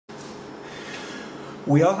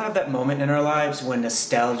We all have that moment in our lives when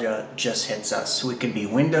nostalgia just hits us. We could be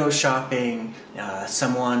window shopping,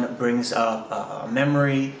 someone brings up a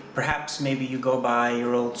memory, perhaps maybe you go by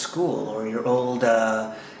your old school or your old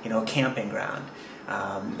camping ground.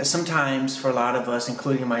 Sometimes for a lot of us,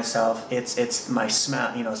 including myself, it's my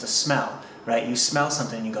smell, it's a smell, right? You smell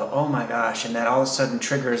something and you go, oh my gosh, and that all of a sudden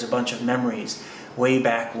triggers a bunch of memories way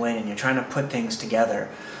back when, and you're trying to put things together.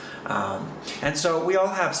 And so we all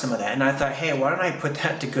have some of that, and I thought, hey, why don't I put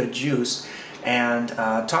that to good use and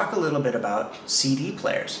talk a little bit about CD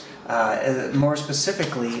players, more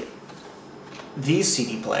specifically these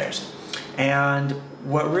CD players. And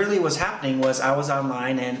what really was happening was I was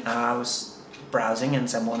online and I was browsing, and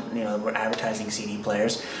someone were advertising CD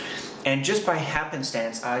players, and just by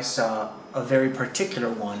happenstance I saw a very particular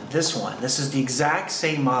one. This is the exact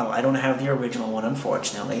same model. I don't have the original one,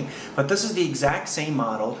 unfortunately, but this is the exact same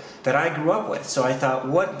model that I grew up with. So I thought,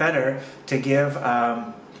 what better to give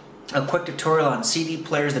a quick tutorial on CD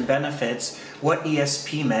players, the benefits, what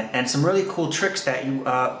ESP meant, and some really cool tricks that you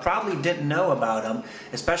probably didn't know about them,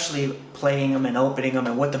 especially playing them and opening them,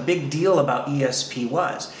 and what the big deal about ESP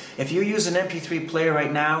was. If you use an MP3 player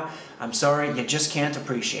right now, I'm sorry, you just can't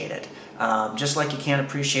appreciate it. Just like you can't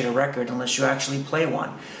appreciate a record unless you actually play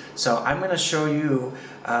one. So I'm going to show you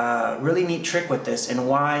a really neat trick with this, and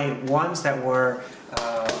why ones that were,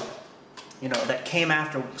 that came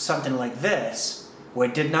after something like this, where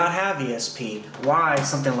it did not have ESP, why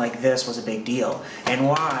something like this was a big deal, and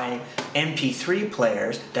why MP3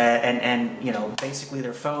 players that and basically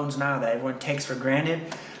their phones now that everyone takes for granted,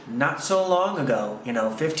 not so long ago,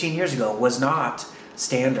 15 years ago, was not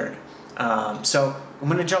standard. So I'm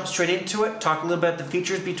going to jump straight into it, talk a little bit about the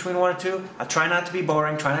features between one and two. I'll try not to be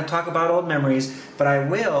boring, try not to talk about old memories, but I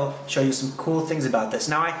will show you some cool things about this.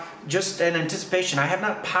 Now, just in anticipation, I have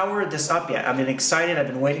not powered this up yet. I've been excited. I've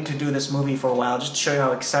been waiting to do this movie for a while just to show you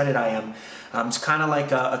how excited I am. It's kind of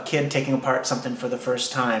like a kid taking apart something for the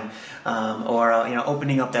first time, or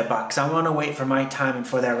opening up that box. I want to wait for my time and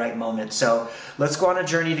for that right moment. So let's go on a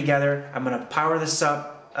journey together. I'm going to power this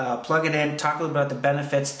up. Plug it in, talk a little about the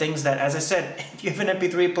benefits, things that, as I said, if you have an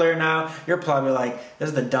MP3 player now, you're probably like, this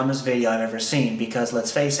is the dumbest video I've ever seen, because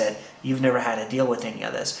let's face it, you've never had to deal with any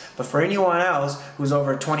of this. But for anyone else who's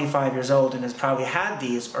over 25 years old and has probably had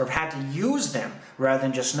these, or had to use them rather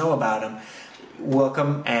than just know about them,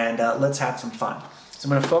 welcome, and let's have some fun. So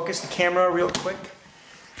I'm going to focus the camera real quick.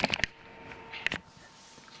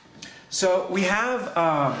 So we have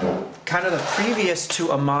kind of the previous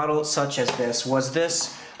to a model such as this was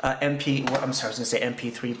this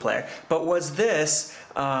MP3 player, but was this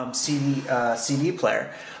CD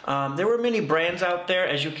player. There were many brands out there,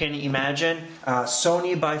 as you can imagine.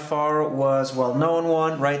 Sony by far was well-known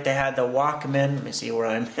one, right? They had the Walkman. Let me see where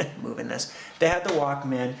I'm moving this. They had the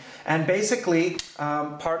Walkman, and basically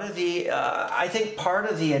I think part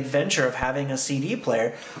of the adventure of having a CD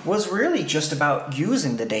player was really just about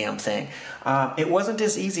using the damn thing. It wasn't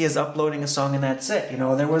as easy as uploading a song and that's it.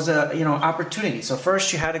 There was a opportunity. So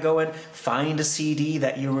first you had to go and find a CD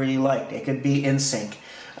that you really liked. It could be NSYNC.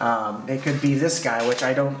 It could be this guy, which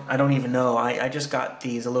I don't even know. I just got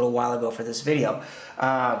these a little while ago for this video.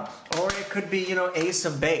 Or it could be, Ace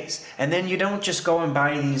of Base. And then you don't just go and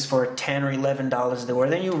buy these for $10 or $11 they were.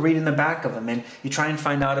 Then you read in the back of them and you try and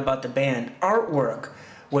find out about the band. Artwork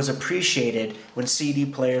was appreciated when CD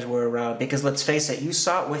players were around, because let's face it, you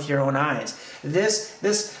saw it with your own eyes.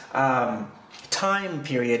 This time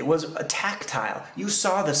period was a tactile. You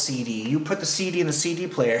saw the CD. You put the CD in the CD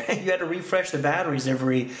player. You had to refresh the batteries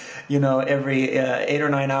every 8 or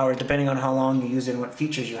 9 hours, depending on how long you used it and what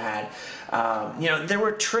features you had. There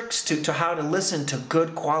were tricks to how to listen to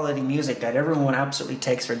good quality music that everyone absolutely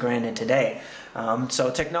takes for granted today. So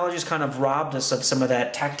technology's kind of robbed us of some of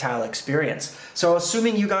that tactile experience. So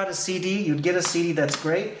assuming you got a CD, you'd get a CD that's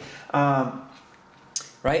great.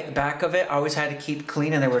 Right, the back of it always had to keep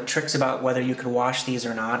clean, and there were tricks about whether you could wash these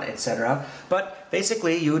or not, etc. But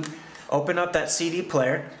basically, you'd open up that CD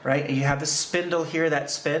player, right? You have the spindle here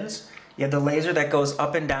that spins. You have the laser that goes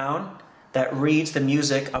up and down, that reads the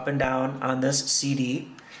music up and down on this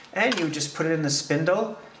CD. And you just put it in the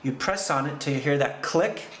spindle. You press on it till you hear that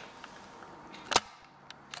click.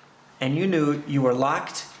 And you knew you were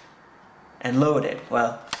locked and loaded.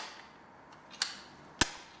 Well,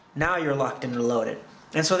 now you're locked and loaded.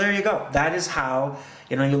 And so there you go. That is how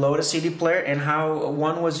you load a CD player and how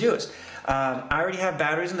one was used. I already have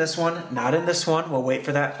batteries in this one, not in this one. We'll wait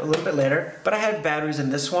for that a little bit later. But I have batteries in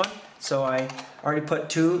this one, so I already put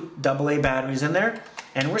 2 AA batteries in there,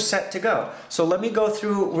 and we're set to go. So let me go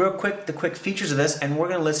through real quick the quick features of this, and we're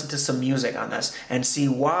going to listen to some music on this and see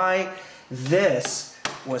why this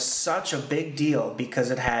was such a big deal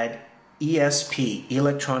because it had ESP,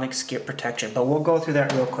 electronic skip protection. But we'll go through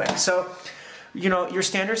that real quick. So, you know, your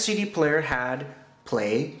standard CD player had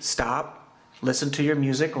play, stop, listen to your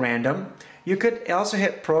music, random. You could also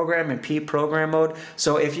hit program and P program mode.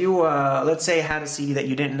 So if you, let's say, had a CD that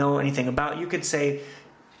you didn't know anything about, you could say,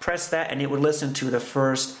 press that and it would listen to the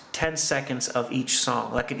first 10 seconds of each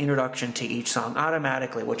song, like an introduction to each song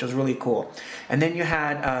automatically, which was really cool. And then you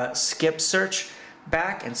had skip search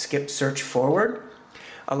back and skip search forward.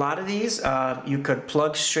 A lot of these you could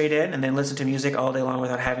plug straight in and then listen to music all day long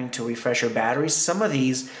without having to refresh your batteries. Some of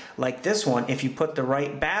these, like this one, if you put the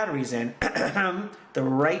right batteries in, the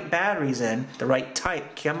right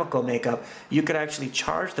type, chemical makeup, you could actually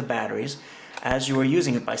charge the batteries as you were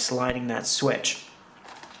using it by sliding that switch.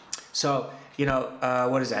 So, you know,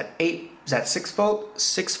 what is that? Is that 6 volt?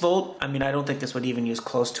 6 volt? I mean, I don't think this would even use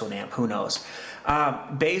close to an amp. Who knows?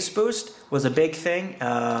 Bass boost was a big thing.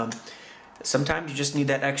 Sometimes you just need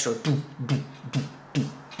that extra.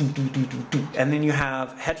 And then you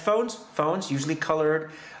have headphones. Phones, usually colored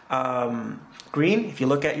green. If you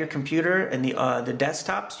look at your computer and the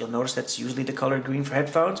desktops, you'll notice that's usually the color green for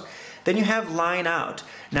headphones. Then you have line out.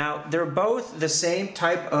 Now, they're both the same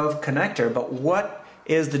type of connector, but what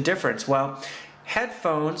is the difference? Well,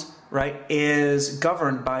 headphones, right, is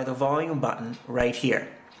governed by the volume button right here,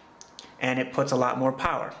 and it puts a lot more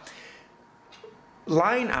power.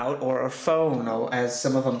 Line out, or a phono, as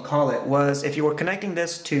some of them call it, was if you were connecting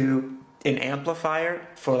this to an amplifier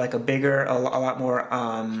for like a bigger, a lot more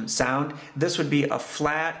sound, this would be a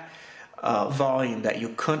flat volume that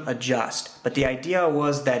you couldn't adjust. But the idea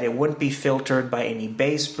was that it wouldn't be filtered by any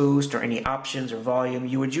bass boost or any options or volume.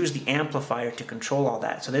 You would use the amplifier to control all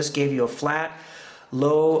that. So this gave you a flat,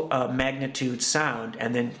 low magnitude sound,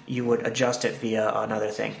 and then you would adjust it via another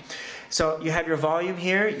thing. So you have your volume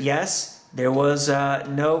here. Yes, there was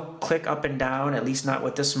no click up and down, at least not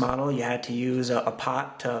with this model. You had to use a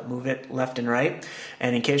pot to move it left and right.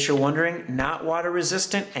 And in case you're wondering, not water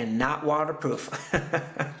resistant and not waterproof.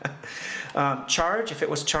 Charge, if it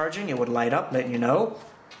was charging, it would light up, letting you know.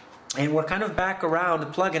 And we're kind of back around the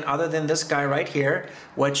plug-in other than this guy right here,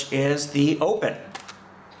 which is the open.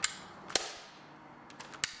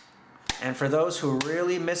 And for those who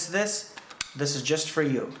really miss this, this is just for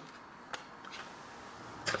you.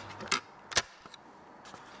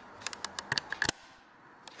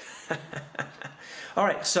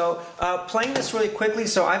 Alright, so playing this really quickly,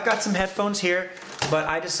 so I've got some headphones here, but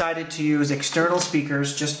I decided to use external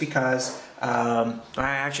speakers just because,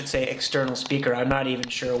 I should say external speaker, I'm not even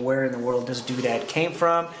sure where in the world this doodad came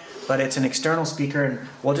from, but it's an external speaker and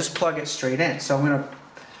we'll just plug it straight in. So I'm going to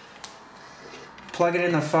plug it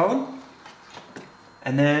in the phone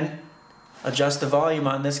and then adjust the volume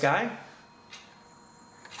on this guy.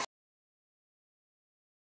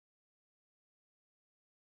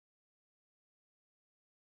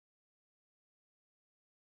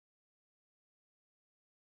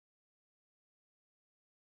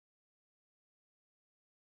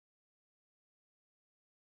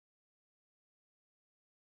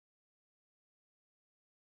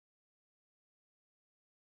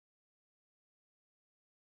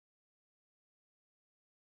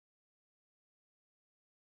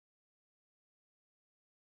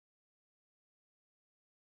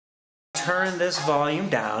 Turn this volume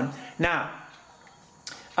down. Now,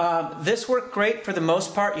 this worked great for the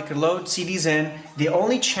most part. You could load CDs in. The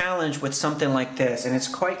only challenge with something like this, and it's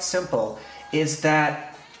quite simple, is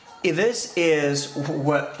that this is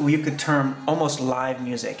what you could term almost live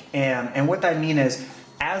music. And what I mean is,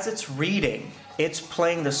 as it's reading, it's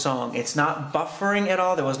playing the song. It's not buffering at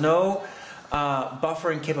all. There was no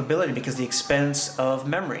buffering capability because of the expense of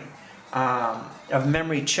memory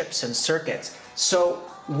chips and circuits. So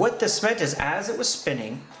what this meant is, as it was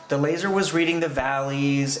spinning, the laser was reading the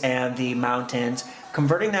valleys and the mountains,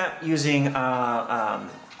 converting that using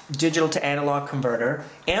digital to analog converter,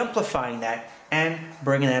 amplifying that, and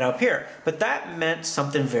bringing that up here. But that meant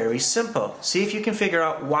something very simple. See if you can figure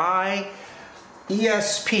out why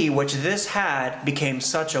ESP, which this had, became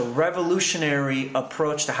such a revolutionary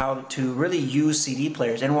approach to how to really use CD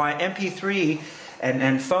players, and why MP3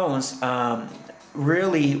 and phones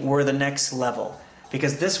really were the next level.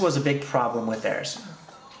 Because this was a big problem with theirs.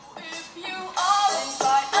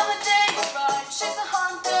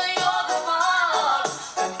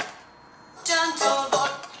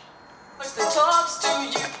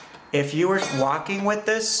 If you were walking with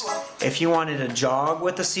this, if you wanted to jog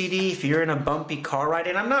with the CD, if you're in a bumpy car ride,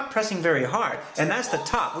 and I'm not pressing very hard, and that's the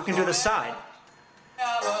top, we can do the side.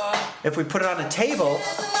 If we put it on a table,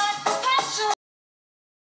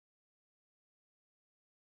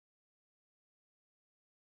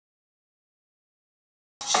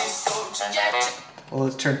 Well,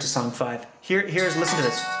 let's turn to song 5. Here's, listen to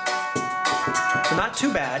this. So not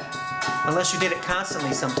too bad, unless you did it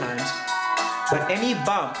constantly sometimes. But any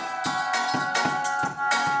bump,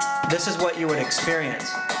 this is what you would experience.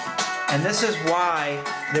 And this is why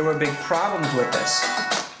there were big problems with this.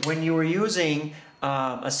 When you were using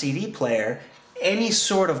a CD player, any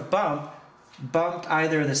sort of bump bumped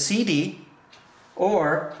either the CD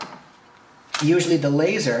or usually the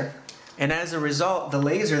laser, and as a result, the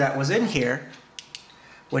laser that was in here,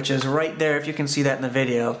 which is right there, if you can see that in the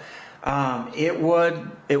video, it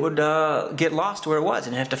would get lost where it was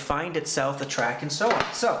and have to find itself, the track, and so on.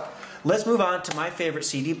 So let's move on to my favorite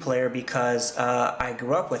CD player because I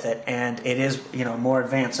grew up with it and it is, you know, more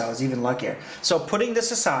advanced, so I was even luckier. So putting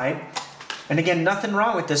this aside, and again, nothing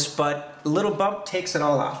wrong with this, but a little bump takes it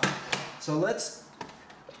all off. So let's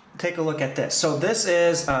take a look at this. So this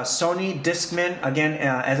is Sony Discman, again,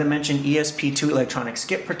 as I mentioned, ESP2 electronic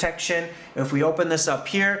skip protection. If we open this up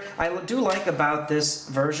here, I do like about this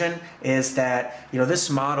version is that, you know,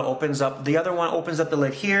 this model opens up, the other one opens up the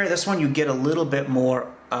lid here. This one you get a little bit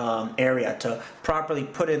more area to properly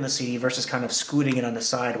put in the CD versus kind of scooting it on the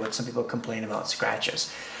side, which some people complain about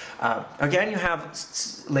scratches. Again, you have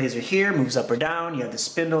laser here, moves up or down. You have the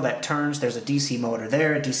spindle that turns. There's a DC motor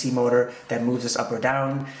there, a DC motor that moves this up or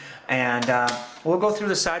down. And we'll go through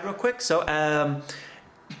the side real quick. So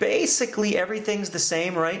basically everything's the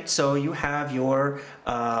same, right? So you have your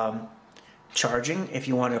charging. If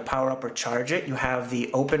you want to power up or charge it, you have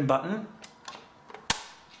the open button.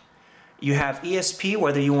 You have ESP,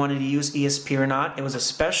 whether you wanted to use ESP or not. It was a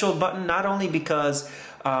special button, not only because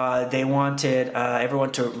they wanted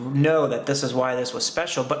everyone to know that this is why this was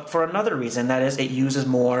special, but for another reason, that is it uses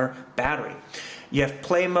more battery. You have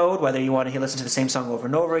play mode, whether you want to listen to the same song over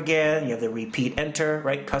and over again. You have the repeat enter,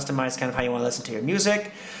 right? Customize kind of how you want to listen to your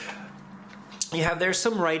music. You have, there's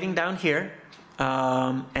some writing down here,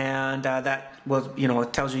 and that will, you know,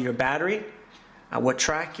 it tells you your battery, what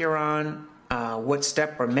track you're on, what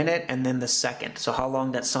step or minute, and then the second, so how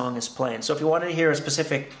long that song is playing. So if you wanted to hear a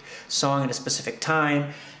specific song at a specific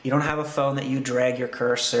time, you don't have a phone that you drag your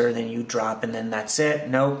cursor, then you drop, and then that's it.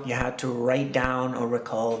 Nope, you had to write down or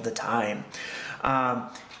recall the time.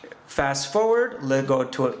 Fast forward, go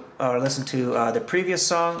to or listen to the previous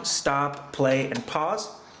song, stop, play, and pause.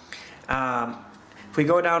 If we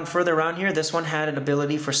go down further around here, this one had an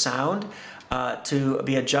ability for sound to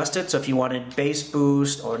be adjusted. So if you wanted bass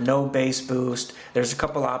boost or no bass boost, there's a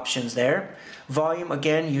couple options there. Volume,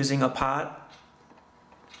 again, using a pot,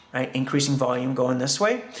 right? Increasing volume going this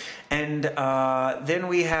way. And then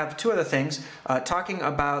we have two other things. Talking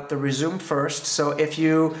about the resume first. So if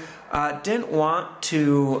you didn't want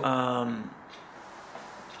to,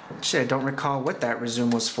 shit, I don't recall what that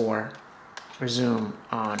resume was for. Resume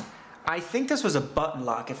on. I think this was a button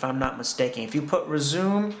lock, if I'm not mistaken. If you put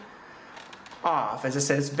resume off, as I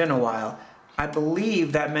said, it's been a while. I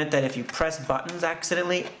believe that meant that if you press buttons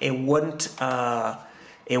accidentally, it wouldn't,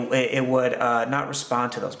 it would not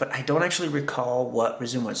respond to those. But I don't actually recall what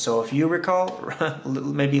resume was. So if you recall,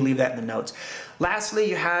 maybe leave that in the notes. Lastly,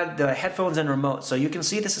 you had the headphones and remote. So you can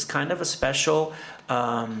see this is kind of a special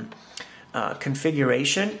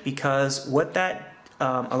configuration, because what that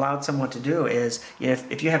allowed someone to do is,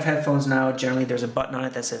 if you have headphones now, generally there's a button on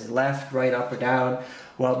it that says left, right, up, or down.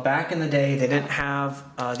 Well, back in the day, they didn't have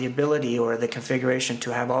the ability or the configuration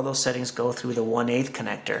to have all those settings go through the 1/8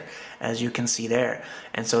 connector, as you can see there.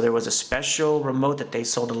 And so there was a special remote that they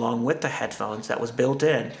sold along with the headphones that was built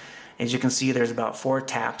in. As you can see, there's about 4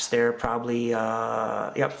 taps there, probably,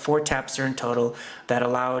 yep, 4 taps there in total that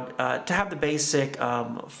allowed to have the basic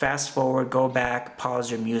fast forward, go back,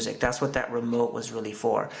 pause your music. That's what that remote was really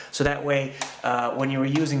for. So that way, when you were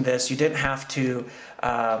using this, you didn't have to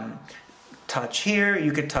touch here.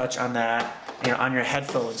 You could touch on that, you know, on your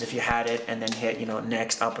headphones if you had it, and then hit, you know,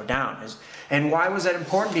 next, up, or down. And why was that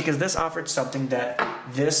important? Because this offered something that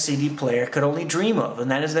this CD player could only dream of,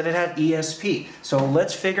 and that is that it had ESP. So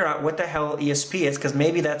let's figure out what the hell ESP is, because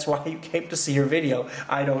maybe that's why you came to see your video.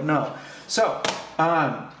 I don't know. So,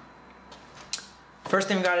 first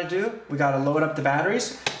thing we got to do, we got to load up the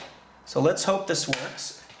batteries. So let's hope this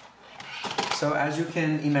works. So as you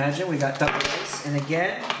can imagine, we got double A's, and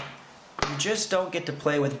again, you just don't get to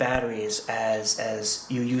play with batteries as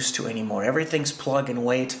you used to anymore. Everything's plug and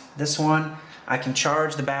wait. This one, I can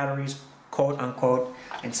charge the batteries, quote unquote,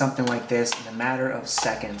 in something like this in a matter of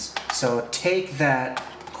seconds. So take that,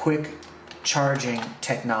 quick charging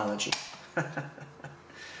technology.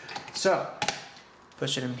 So,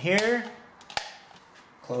 push it in here,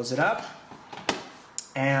 close it up,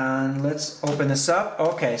 and let's open this up.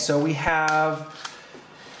 Okay, so we have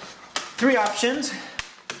 3 options.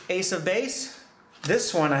 Ace of Base.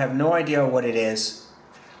 This one, I have no idea what it is.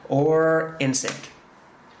 Or NSYNC.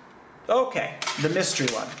 Okay, the mystery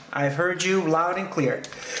one. I've heard you loud and clear.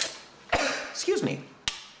 Excuse me.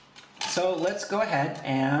 So let's go ahead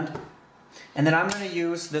and then I'm going to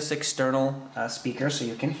use this external speaker so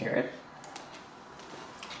you can hear it.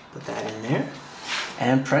 Put that in there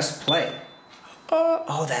and press play.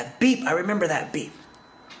 Oh, that beep. I remember that beep.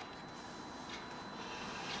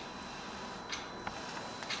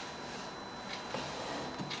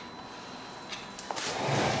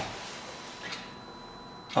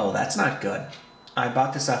 Oh, that's not good. I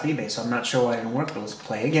bought this off eBay, so I'm not sure why it didn't work, but let's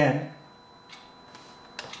play again.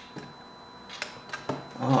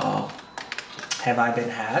 Uh-oh. Have I been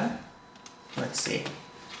had? Let's see.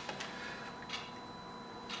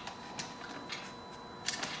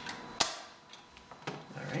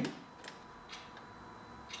 All right.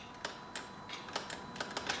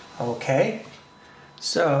 Okay.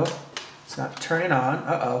 So, it's not turning on.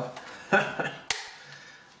 Uh-oh.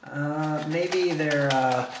 Maybe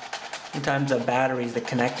sometimes the batteries, the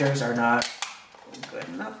connectors are not good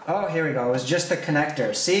enough. Oh, here we go. It was just the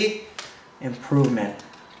connector. See? Improvement.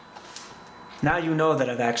 Now you know that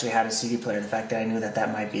I've actually had a CD player, the fact that I knew that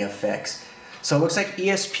that might be a fix. So it looks like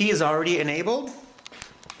ESP is already enabled.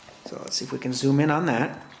 So let's see if we can zoom in on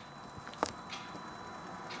that.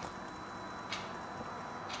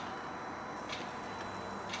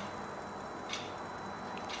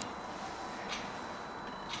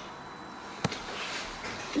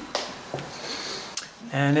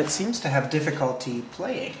 And it seems to have difficulty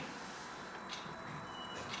playing.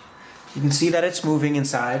 You can see that it's moving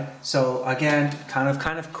inside. So again, kind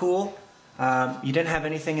of cool. You didn't have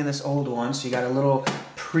anything in this old one, so you got a little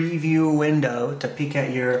preview window to peek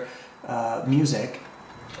at your music.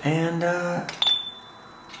 And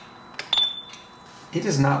it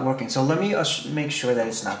is not working. So let me make sure that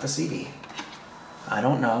it's not the CD. I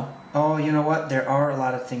don't know. Oh, you know what? There are a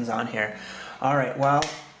lot of things on here. All right, well,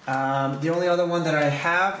 the only other one that I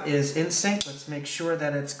have is NSYNC. Let's make sure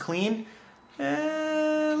that it's clean.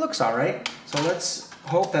 Looks all right. So let's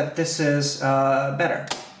hope that this is better.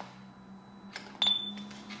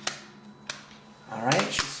 All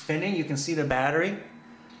right, she's spinning. You can see the battery.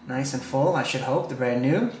 Nice and full, I should hope. The brand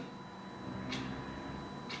new.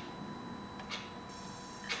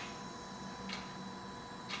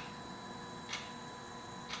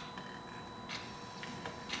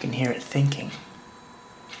 You can hear it thinking.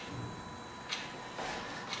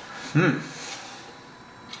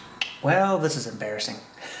 Well, this is embarrassing.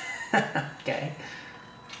 Okay.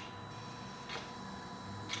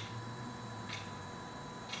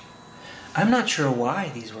 I'm not sure why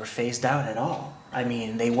these were phased out at all. I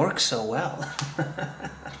mean, they work so well.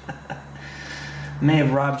 May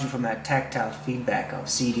have robbed you from that tactile feedback of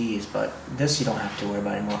CDs, but this you don't have to worry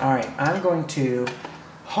about anymore. All right, I'm going to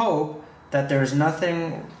hope that there's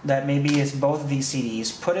nothing that maybe is both of these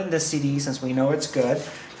CDs. Put in this CD since we know it's good.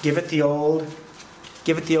 Give it the old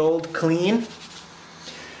clean.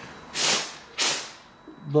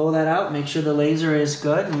 Blow that out, make sure the laser is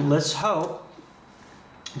good, and let's hope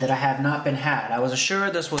that I have not been had. I was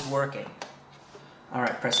assured this was working. All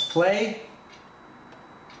right, press play.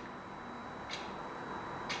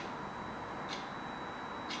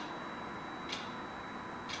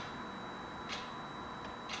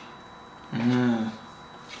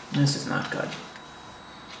 This is not good.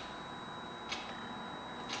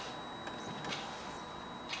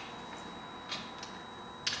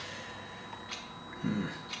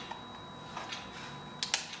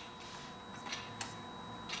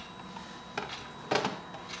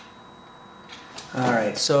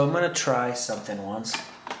 Alright, so I'm going to try something once.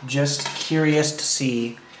 Just curious to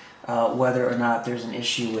see whether or not there's an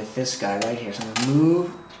issue with this guy right here. So I'm going to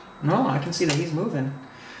move. No, I can see that he's moving.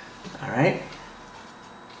 Alright.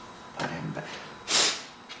 Put him back.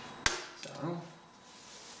 So,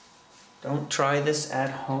 don't try this at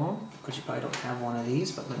home, because you probably don't have one of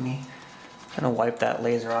these, but let me kind of wipe that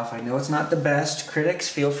laser off. I know it's not the best. Critics,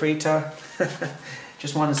 feel free to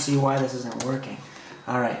just want to see why this isn't working.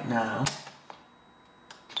 Alright, now.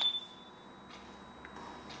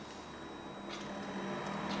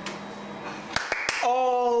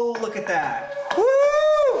 Oh, look at that. Woo!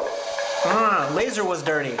 Laser was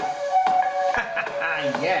dirty.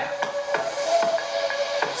 Yeah.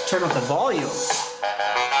 Let's turn up the volume.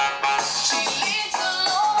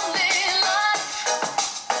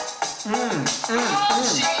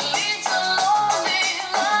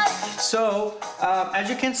 So, as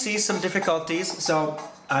you can see, some difficulties. So,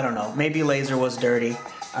 I don't know. Maybe laser was dirty.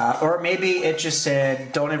 Or maybe it just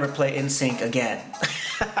said, don't ever play NSYNC again.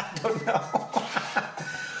 I don't know.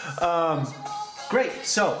 Great,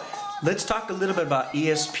 so let's talk a little bit about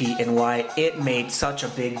ESP and why it made such a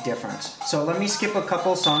big difference. So let me skip a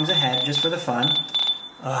couple songs ahead just for the fun.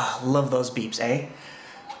 Love those beeps, eh?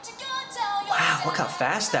 Wow, look how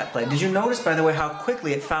fast that played. Did you notice, by the way, how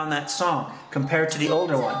quickly it found that song compared to the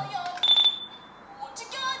older one?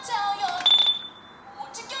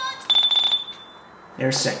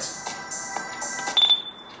 There's 6.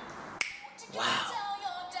 Wow.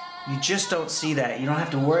 You just don't see that. You don't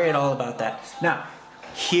have to worry at all about that. Now,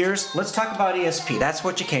 let's talk about ESP. That's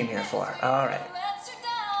what you came here for. All right.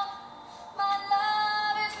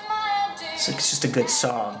 So it's just a good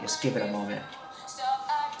song. Just give it a moment.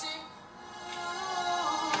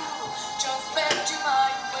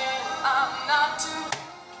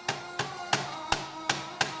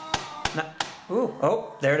 Ooh,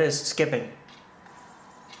 oh, there it is, skipping.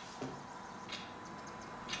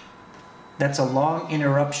 That's a long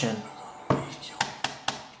interruption.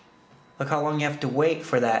 Look how long you have to wait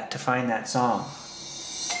for that to find that song.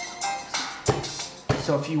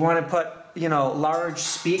 So if you want to put, large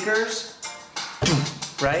speakers,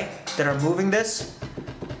 right, that are moving this,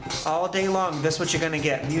 all day long, this is what you're going to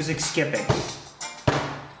get, music skipping.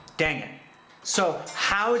 Dang it. So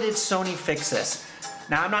how did Sony fix this?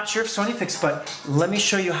 Now I'm not sure if Sony fixed it, but let me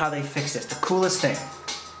show you how they fixed this. The coolest thing.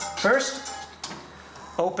 First,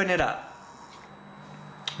 open it up.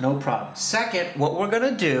 No problem. Second, what we're going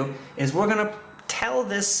to do is we're going to tell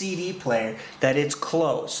this CD player that it's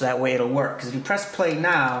closed, so that way it'll work. Because if you press play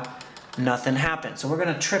now, nothing happens. So we're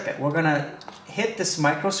going to trip it. We're going to hit this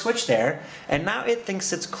micro switch there, and now it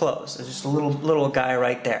thinks it's closed. There's just a little guy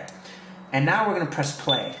right there. And now we're going to press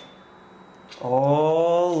play.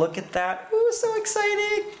 Oh, look at that. Ooh, so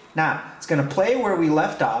exciting. Now, it's going to play where we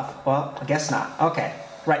left off. Well, I guess not. Okay,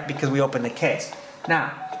 right, because we opened the case.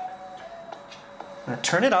 Now, I'm going to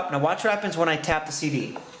turn it up. Now watch what happens when I tap the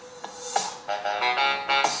CD.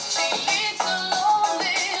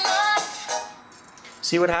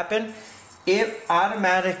 See what happened? It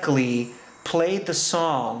automatically played the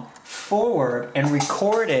song forward and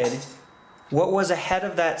recorded what was ahead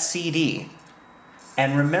of that CD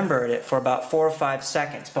and remembered it for about 4 or 5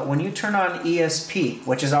 seconds. But when you turn on ESP,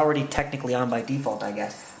 which is already technically on by default, I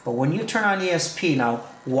guess, but when you turn on ESP, now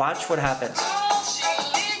watch what happens.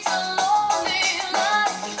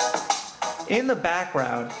 In the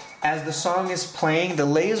background, as the song is playing, the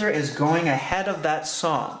laser is going ahead of that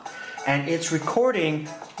song, and it's recording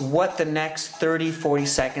what the next 30, 40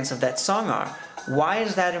 seconds of that song are. Why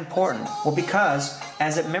is that important? Well, because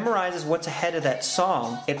as it memorizes what's ahead of that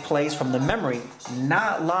song, it plays from the memory,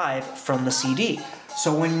 not live from the CD.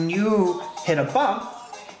 So when you hit a bump,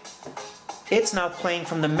 it's now playing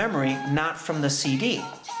from the memory, not from the CD.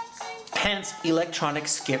 Hence, electronic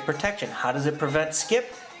skip protection. How does it prevent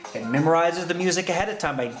skip? It memorizes the music ahead of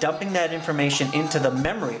time by dumping that information into the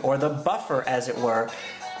memory, or the buffer as it were,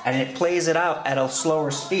 and it plays it out at a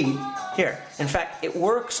slower speed. Here, in fact, it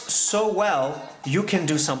works so well, you can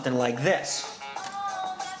do something like this.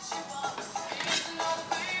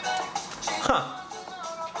 Huh.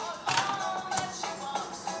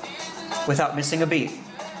 Without missing a beat.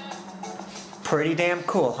 Pretty damn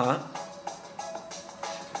cool, huh?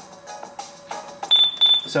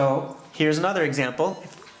 So, here's another example.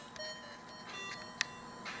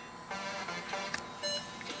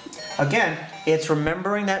 Again, it's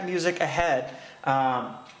remembering that music ahead.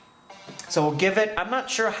 So we'll give it, I'm not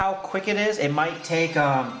sure how quick it is. It might take,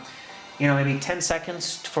 maybe 10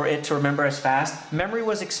 seconds for it to remember as fast. Memory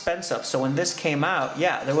was expensive, so when this came out,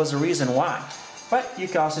 yeah, there was a reason why. But you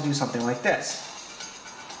can also do something like this.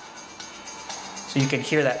 So you can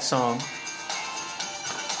hear that song.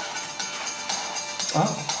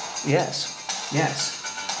 Oh, yes,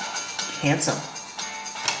 yes. Handsome.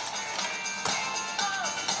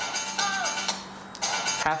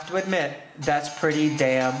 Have to admit, that's pretty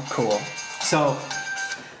damn cool. So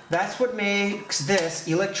that's what makes this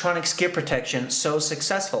electronic skip protection so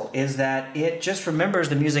successful, is that it just remembers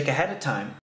the music ahead of time.